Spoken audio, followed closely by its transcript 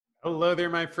Hello there,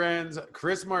 my friends.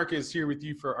 Chris Marcus here with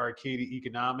you for Arcadia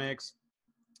Economics.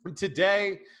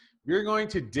 Today, we're going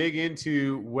to dig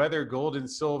into whether gold and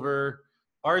silver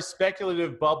are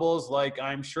speculative bubbles, like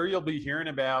I'm sure you'll be hearing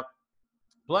about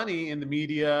plenty in the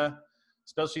media,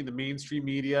 especially in the mainstream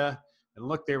media. And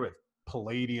look there with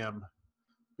palladium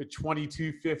at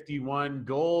 2251,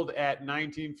 gold at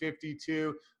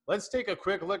 1952. Let's take a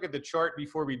quick look at the chart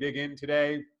before we dig in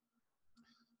today.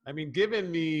 I mean,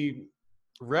 given the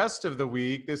rest of the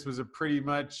week, this was a pretty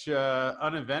much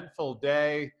uneventful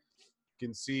day. You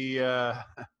can see, I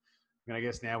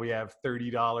guess now we have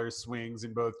 $30 swings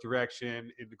in both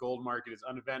direction. In the gold market is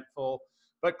uneventful,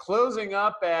 but closing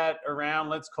up at around,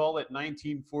 let's call it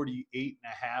 1948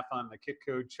 and a half on the kit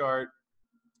code chart.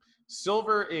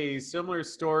 Silver, a similar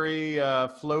story,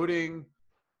 floating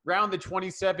around the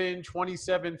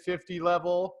 2750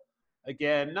 level.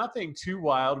 Again, nothing too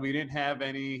wild. We didn't have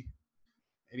any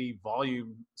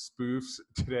volume spoofs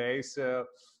today, so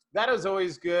that is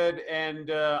always good.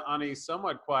 And on a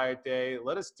somewhat quiet day,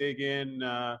 let us dig in.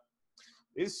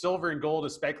 Is silver and gold a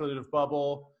speculative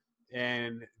bubble?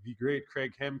 And the great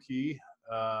Craig Hemke,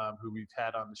 who we've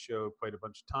had on the show quite a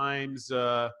bunch of times,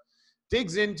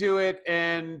 digs into it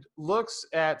and looks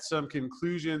at some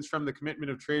conclusions from the Commitment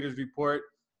of Traders report.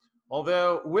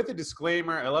 Although, with a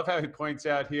disclaimer, I love how he points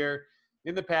out here,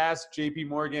 in the past, JP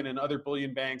Morgan and other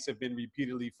bullion banks have been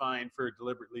repeatedly fined for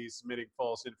deliberately submitting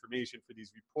false information for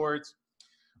these reports.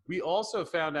 We also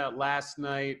found out last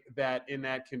night that in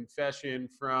that confession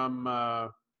from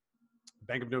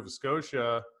Bank of Nova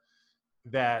Scotia,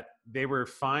 that they were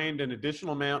fined an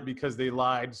additional amount because they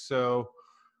lied. So,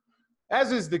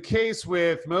 as is the case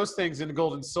with most things in the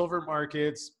gold and silver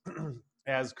markets,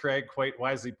 as Craig quite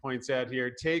wisely points out here,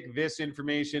 take this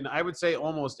information, I would say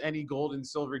almost any gold and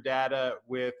silver data,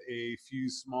 with a few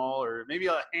small or maybe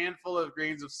a handful of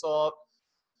grains of salt,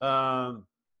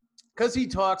 because he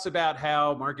talks about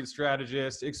how market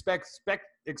strategists expect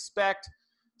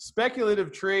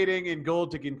speculative trading in gold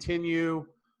to continue.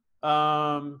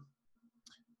 And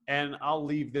I'll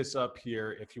leave this up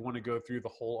here. If you want to go through the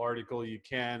whole article, you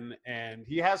can. And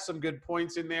he has some good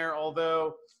points in there,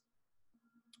 although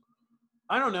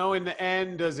I don't know, in the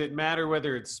end, does it matter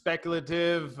whether it's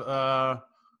speculative? I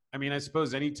mean, I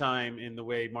suppose anytime in the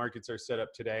way markets are set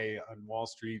up today on Wall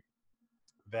Street,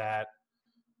 that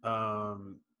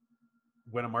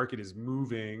when a market is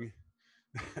moving,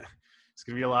 it's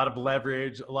going to be a lot of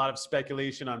leverage, a lot of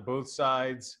speculation on both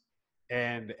sides.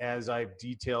 And as I've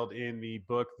detailed in the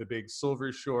book, The Big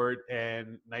Silver Short,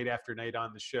 and night after night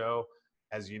on the show,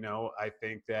 as you know, I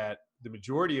think that the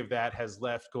majority of that has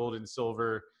left gold and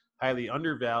silver highly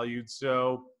undervalued.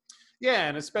 So, yeah,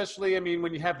 and especially, I mean,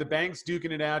 when you have the banks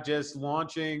duking it out, just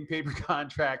launching paper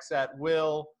contracts at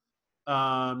will,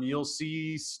 you'll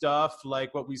see stuff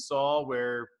like what we saw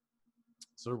where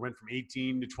silver went from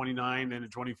 18 to 29, then to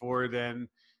 24, then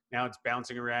now it's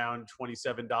bouncing around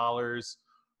 $27.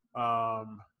 I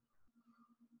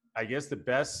guess the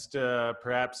best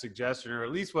perhaps suggestion, or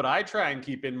at least what I try and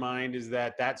keep in mind, is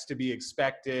that that's to be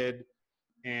expected.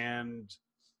 And,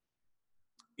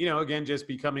 you know, again, just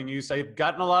becoming used. I've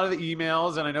gotten a lot of the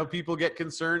emails, and I know people get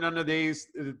concerned under these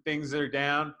things that are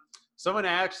down. Someone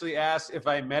actually asked if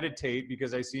I meditate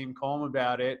because I seem calm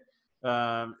about it.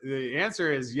 The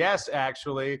answer is yes,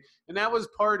 actually. And that was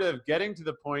part of getting to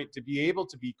the point to be able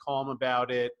to be calm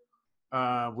about it,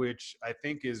 which I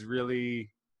think is really,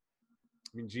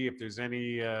 I mean, gee, if there's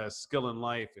any skill in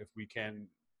life, if we can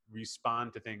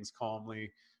respond to things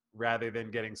calmly rather than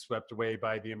getting swept away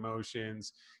by the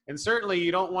emotions. And certainly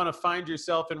you don't want to find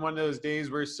yourself in one of those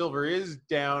days where silver is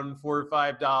down $4 or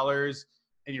 $5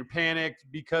 and you're panicked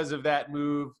because of that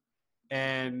move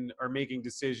and are making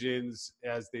decisions,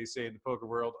 as they say in the poker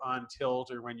world, on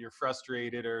tilt, or when you're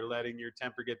frustrated or letting your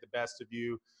temper get the best of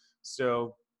you.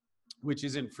 So, which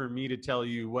isn't for me to tell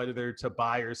you whether to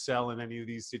buy or sell in any of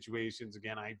these situations.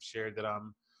 Again, I've shared that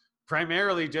I'm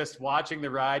primarily just watching the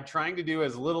ride, trying to do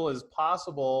as little as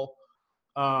possible.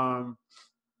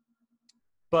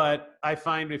 But I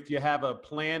find if you have a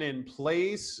plan in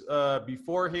place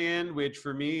beforehand, which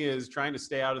for me is trying to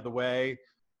stay out of the way,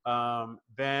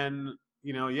 then,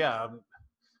 you know, yeah.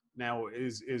 Now,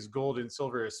 is gold and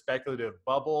silver a speculative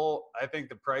bubble? I think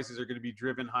the prices are going to be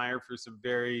driven higher for some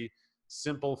very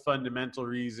simple fundamental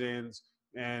reasons.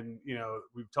 And, you know,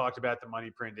 we've talked about the money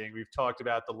printing. We've talked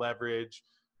about the leverage.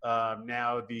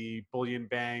 Now the bullion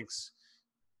banks,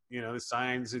 you know, the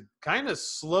signs it kind of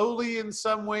slowly in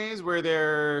some ways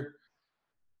where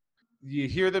you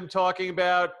hear them talking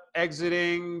about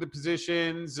exiting the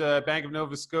positions. Bank of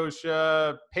Nova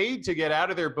Scotia paid to get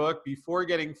out of their book before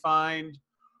getting fined.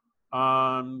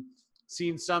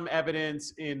 seen some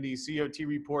evidence in the COT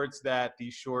reports that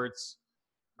the shorts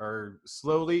are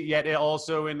slowly, yet it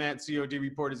also in that COT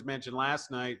report, as mentioned last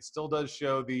night, still does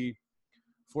show the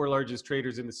four largest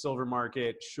traders in the silver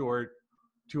market short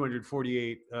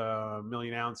 248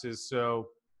 million ounces. So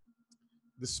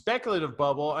the speculative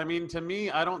bubble, I mean, to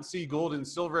me, I don't see gold and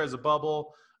silver as a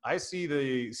bubble. I see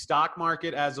the stock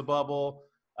market as a bubble.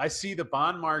 I see the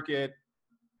bond market.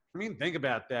 I mean, think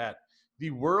about that. The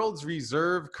world's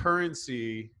reserve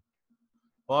currency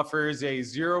offers a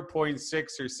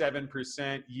 0.6 or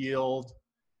 7% yield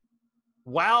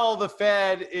while the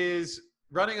Fed is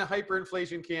running a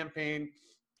hyperinflation campaign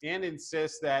and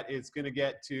insists that it's going to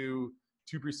get to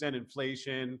 2%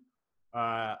 inflation.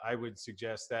 I would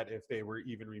suggest that if they were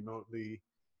even remotely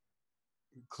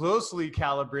closely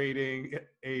calibrating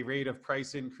a rate of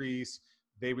price increase,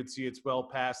 they would see it's well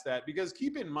past that. Because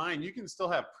keep in mind, you can still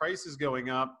have prices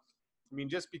going up. I mean,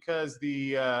 just because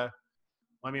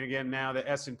again, now the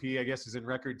S&P, I guess, is in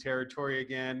record territory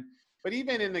again. But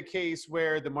even in the case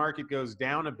where the market goes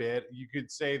down a bit, you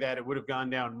could say that it would have gone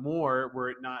down more were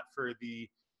it not for the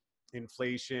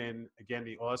inflation. Again,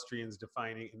 the Austrians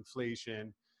defining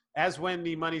inflation as when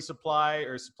the money supply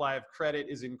or supply of credit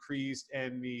is increased,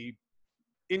 and the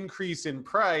increase in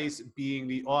price being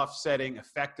the offsetting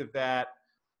effect of that.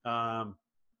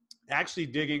 Actually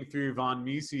digging through von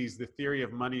Mises, The Theory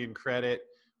of Money and Credit,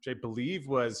 which I believe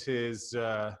was his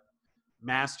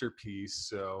masterpiece.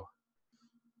 So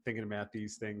thinking about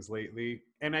these things lately.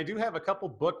 And I do have a couple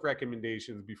book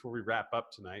recommendations before we wrap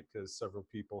up tonight, because several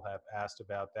people have asked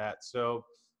about that. So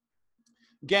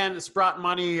again, Sprott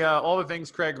Money, all the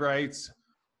things Craig writes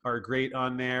are great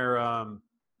on there.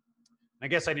 I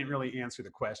guess I didn't really answer the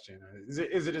question. Is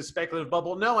it a speculative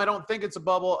bubble? No, I don't think it's a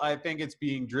bubble. I think it's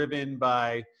being driven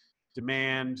by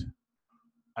demand.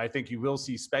 I think you will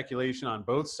see speculation on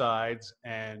both sides.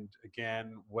 And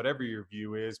again, whatever your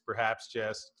view is, perhaps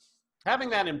just having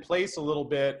that in place a little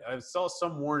bit. I saw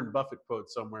some Warren Buffett quote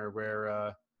somewhere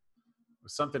where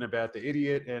something about the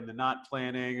idiot and the not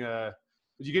planning.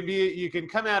 You can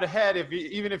come out ahead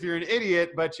even if you're an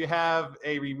idiot, but you have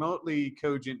a remotely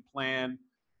cogent plan.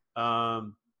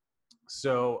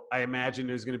 So I imagine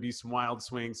there's going to be some wild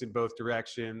swings in both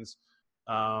directions.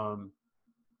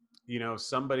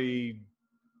 Somebody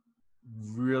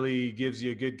really gives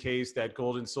you a good case that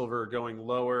gold and silver are going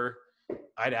lower.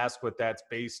 I'd ask what that's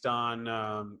based on.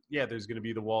 There's going to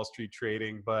be the Wall Street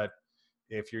trading, but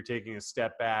if you're taking a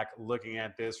step back, looking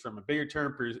at this from a bigger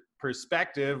term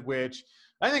perspective, which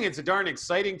I think it's a darn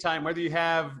exciting time, whether you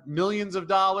have millions of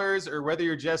dollars or whether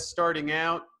you're just starting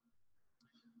out.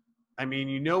 I mean,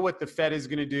 you know what the Fed is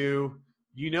going to do.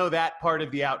 You know that part of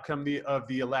the outcome of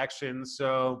the election.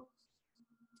 So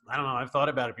I don't know. I've thought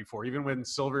about it before. Even when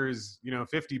silver is,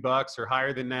 $50 or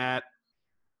higher than that.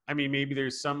 I mean, maybe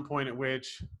there's some point at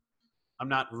which I'm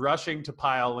not rushing to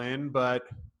pile in, but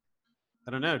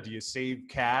I don't know. Do you save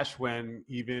cash when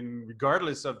even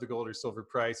regardless of the gold or silver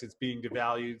price, it's being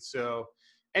devalued? So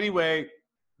anyway,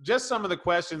 just some of the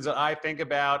questions that I think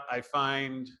about. I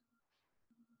find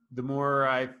the more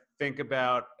I think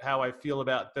about how I feel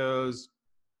about those,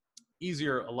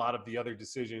 easier a lot of the other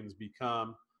decisions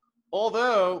become.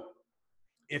 Although,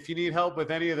 if you need help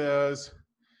with any of those,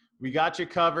 we got you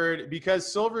covered, because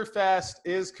Silverfest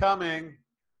is coming.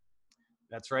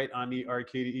 That's right, on the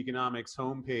Arcadia Economics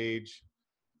homepage.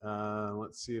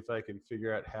 Let's see if I can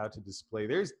figure out how to display.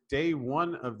 There's day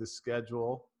one of the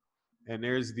schedule, and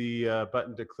there's the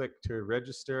button to click to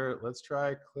register. Let's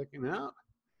try clicking out.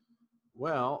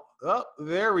 Well,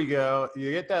 there we go.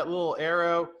 You get that little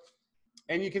arrow,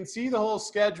 and you can see the whole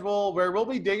schedule, where we'll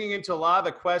be digging into a lot of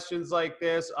the questions like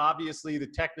this, obviously the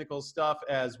technical stuff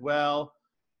as well.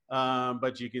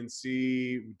 But you can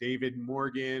see David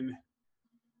Morgan,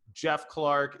 Jeff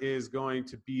Clark is going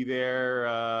to be there.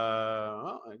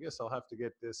 I guess I'll have to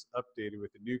get this updated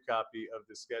with a new copy of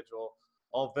the schedule.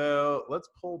 Although, let's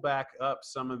pull back up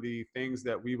some of the things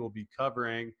that we will be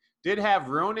covering. Did have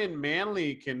Ronan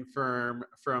Manley confirm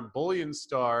from Bullion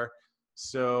Star.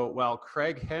 So while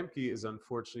Craig Hemke is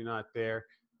unfortunately not there,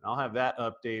 I'll have that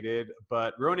updated.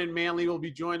 But Ronan Manley will be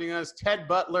joining us. Ted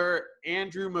Butler,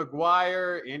 Andrew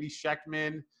McGuire, Andy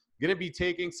Schechtman. Going to be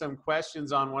taking some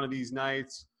questions on one of these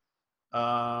nights.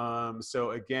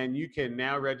 So again, you can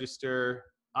now register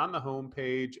on the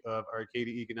homepage of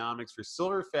Arcadia Economics for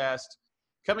Silverfest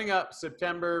coming up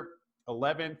September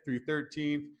 11th through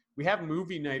 13th. We have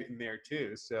movie night in there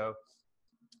too. So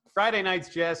Friday night's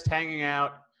just hanging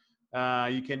out.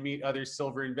 You can meet other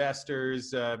silver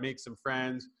investors, make some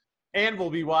friends, and we'll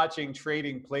be watching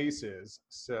Trading Places.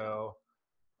 So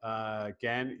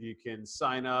again, you can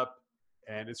sign up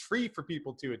and it's free for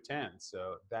people to attend.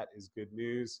 So that is good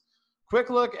news. Quick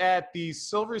look at the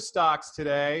silver stocks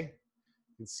today.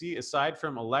 You can see aside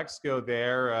from Alexco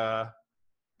there,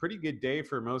 pretty good day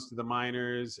for most of the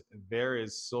miners. There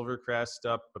is Silvercrest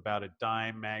up about a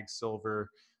dime, Mag Silver.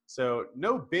 So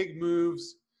no big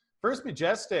moves. First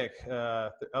Majestic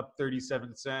up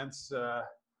 37 cents.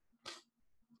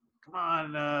 Come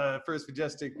on, First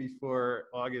Majestic before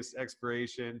August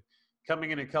expiration.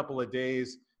 Coming in a couple of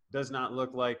days. Does not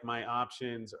look like my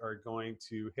options are going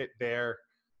to hit there.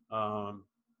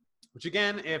 Which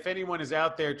again, if anyone is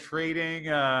out there trading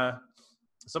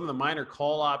some of the minor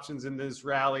call options in this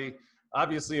rally,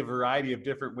 obviously a variety of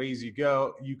different ways you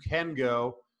can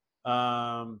go.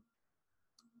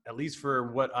 At least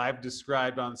for what I've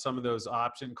described on some of those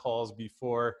option calls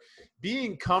before,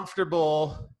 being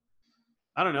comfortable,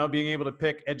 I don't know, being able to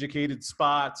pick educated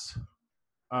spots.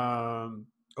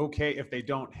 Okay if they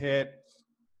don't hit,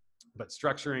 but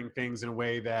structuring things in a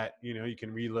way that, you know, you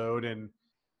can reload, and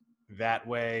that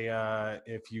way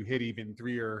if you hit even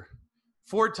 3 or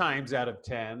 4 times out of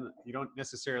 10, you don't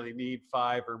necessarily need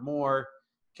 5 or more,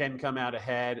 can come out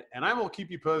ahead. And I will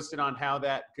keep you posted on how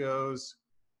that goes.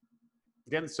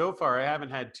 Again, so far I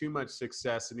haven't had too much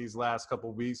success in these last couple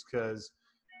of weeks because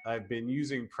I've been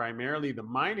using primarily the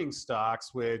mining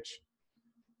stocks, which,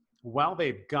 while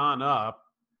they've gone up,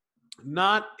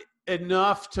 not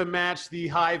enough to match the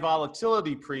high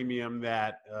volatility premium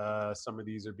that some of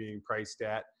these are being priced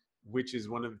at, which is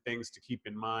one of the things to keep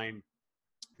in mind.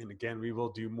 And again, we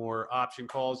will do more option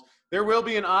calls. There will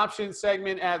be an option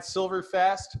segment at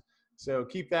Silverfest, so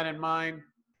keep that in mind.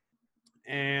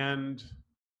 And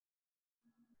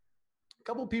a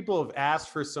couple people have asked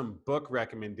for some book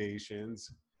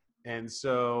recommendations. And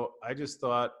so I just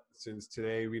thought, since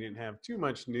today we didn't have too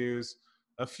much news,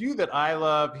 a few that I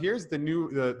love. Here's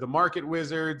the Market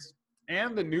Wizards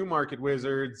and the New Market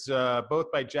Wizards,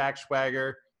 both by Jack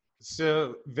Schwager.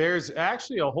 So there's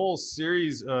actually a whole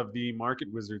series of the Market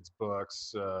Wizards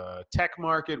books, Tech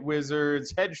Market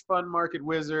Wizards, Hedge Fund Market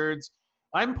Wizards.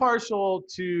 I'm partial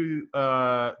to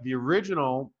the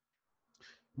original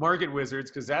Market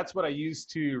Wizards because that's what I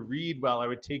used to read while I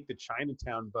would take the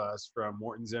Chinatown bus from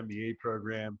Morton's MBA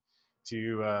program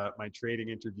to my trading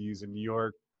interviews in New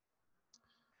York.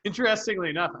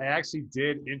 Interestingly enough, I actually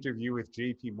did interview with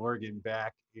JP Morgan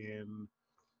back in,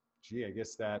 I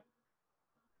guess that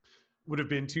would have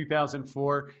been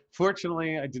 2004.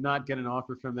 Fortunately, I did not get an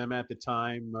offer from them at the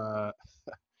time,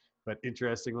 but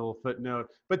interesting little footnote.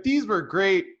 But these were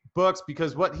great books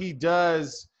because what he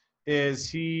does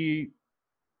is he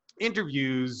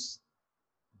interviews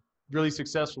really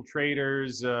successful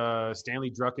traders,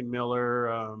 Stanley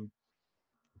Druckenmiller,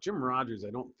 Jim Rogers, I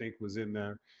don't think was in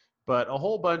there, but a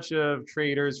whole bunch of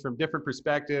traders from different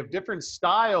perspectives, different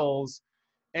styles.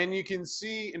 And you can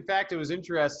see, in fact, it was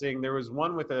interesting. There was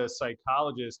one with a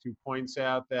psychologist who points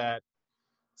out that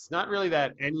it's not really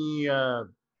that any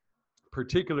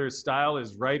particular style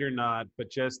is right or not, but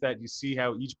just that you see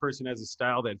how each person has a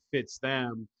style that fits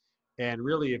them. And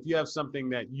really, if you have something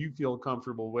that you feel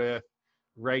comfortable with,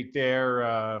 right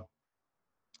there,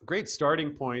 great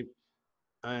starting point.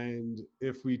 And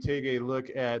if we take a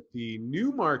look at the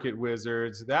New Market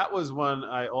Wizards, that was one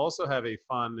I also have a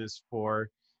fondness for,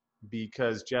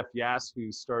 because Jeff Yass,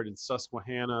 who started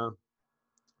Susquehanna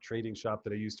trading shop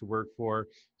that I used to work for,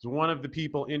 is one of the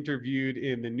people interviewed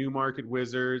in the New Market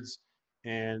Wizards.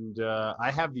 And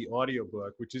I have the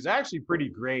audiobook, which is actually pretty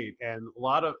great. And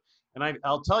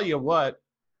I'll tell you what,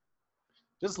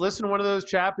 just listen to one of those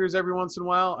chapters every once in a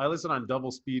while. I listen on double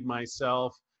speed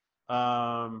myself.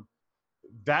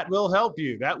 That will help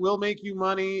you. That will make you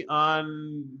money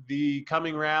on the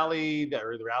coming rally,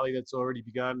 or the rally that's already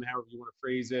begun, however you want to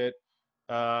phrase it.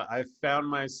 I've found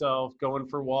myself going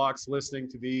for walks, listening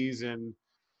to these, and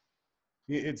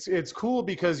it's cool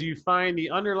because you find the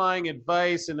underlying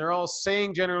advice, and they're all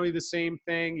saying generally the same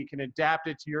thing. You can adapt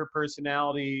it to your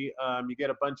personality. You get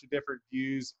a bunch of different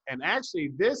views. And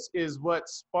actually, this is what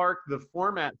sparked the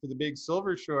format for the Big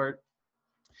Silver Short,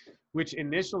 which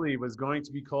initially was going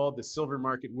to be called the Silver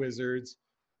Market Wizards,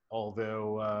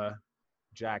 although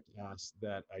Jack asked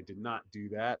that I did not do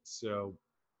that. So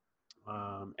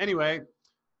anyway,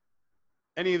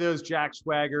 any of those Jack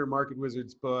Schwager Market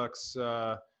Wizards books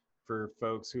for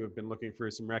folks who have been looking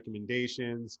for some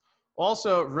recommendations.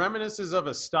 Also, Reminiscences of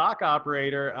a Stock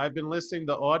Operator. I've been listening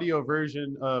to the audio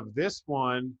version of this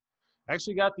one. I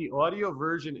actually got the audio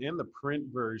version and the print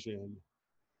version.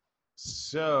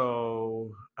 So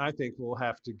I think we'll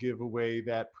have to give away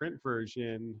that print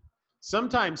version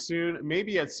sometime soon,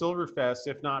 maybe at Silverfest,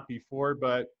 if not before.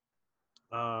 But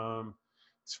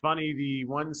It's funny, the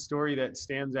one story that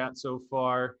stands out so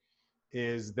far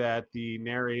is that the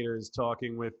narrator is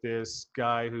talking with this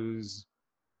guy who's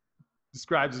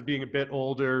described as being a bit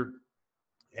older,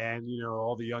 and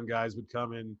all the young guys would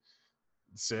come and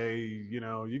say,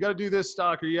 you got to do this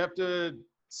stock, or you have to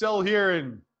sell here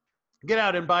and get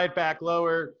out and buy it back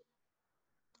lower.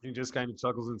 He just kind of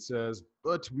chuckles and says,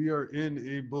 but we are in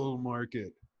a bull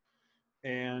market.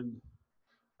 And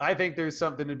I think there's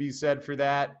something to be said for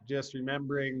that. Just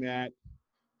remembering that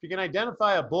if you can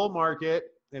identify a bull market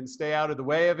and stay out of the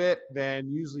way of it,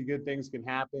 then usually good things can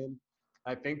happen.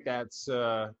 I think that's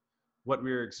what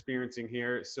we're experiencing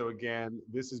here. So again,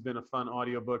 this has been a fun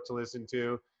audiobook to listen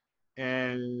to.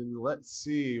 And let's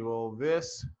see, well,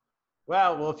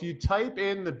 if you type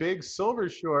in the big silver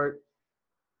short,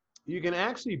 you can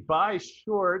actually buy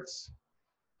shorts,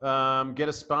 get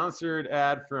a sponsored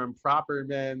ad from Proper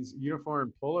Men's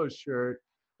uniform polo shirt.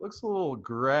 Looks a little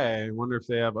gray. I wonder if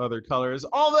they have other colors.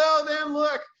 Although then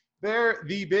look, they're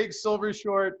the big silver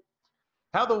short.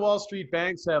 How the Wall Street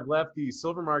banks have left the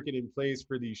silver market in place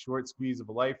for the short squeeze of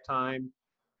a lifetime.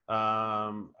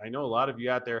 I know a lot of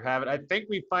you out there have it. I think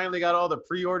we finally got all the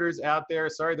pre-orders out there.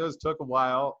 Sorry, those took a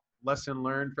while. Lesson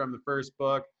learned from the first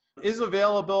book. Is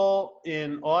available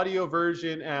in audio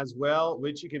version as well,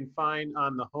 which you can find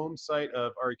on the home site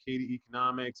of Arcadia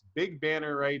Economics. Big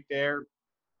banner right there.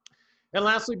 And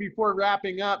lastly, before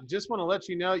wrapping up, just want to let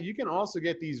you know, you can also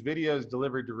get these videos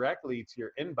delivered directly to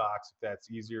your inbox if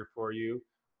that's easier for you,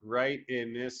 right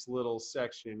in this little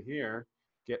section here.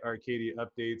 Get Arcadia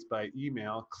updates by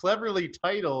email. Cleverly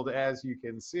titled, as you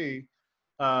can see.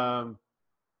 But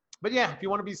yeah, if you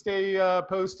want to stay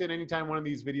posted anytime one of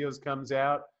these videos comes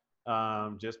out,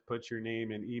 just put your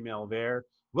name and email there.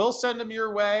 We'll send them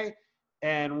your way.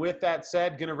 And with that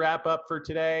said, going to wrap up for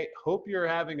today. Hope you're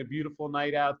having a beautiful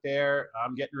night out there.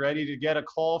 I'm getting ready to get a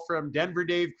call from Denver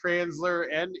Dave Kranzler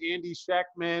and Andy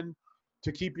Scheckman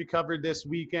to keep you covered this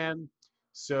weekend.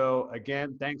 So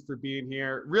again, thanks for being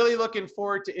here. Really looking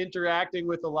forward to interacting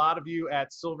with a lot of you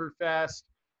at Silverfest.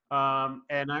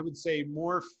 And I would say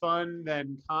more fun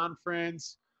than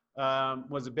conference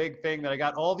was a big thing that I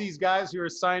got all these guys who are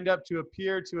signed up to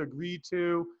appear to agree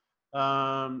to.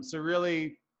 So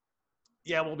really,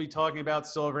 yeah, we'll be talking about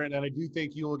silver, and I do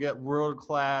think you will get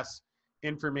world-class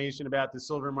information about the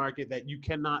silver market that you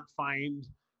cannot find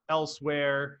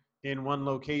elsewhere in one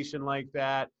location like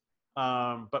that.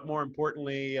 But more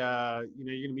importantly, you're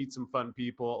going to meet some fun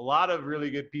people, a lot of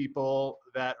really good people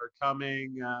that are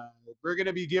coming. We're going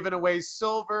to be giving away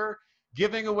silver,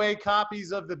 giving away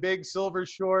copies of the big silver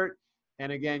short.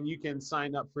 And again, you can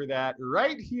sign up for that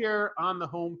right here on the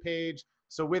homepage.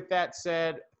 So with that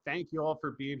said, thank you all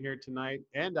for being here tonight,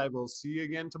 and I will see you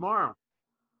again tomorrow.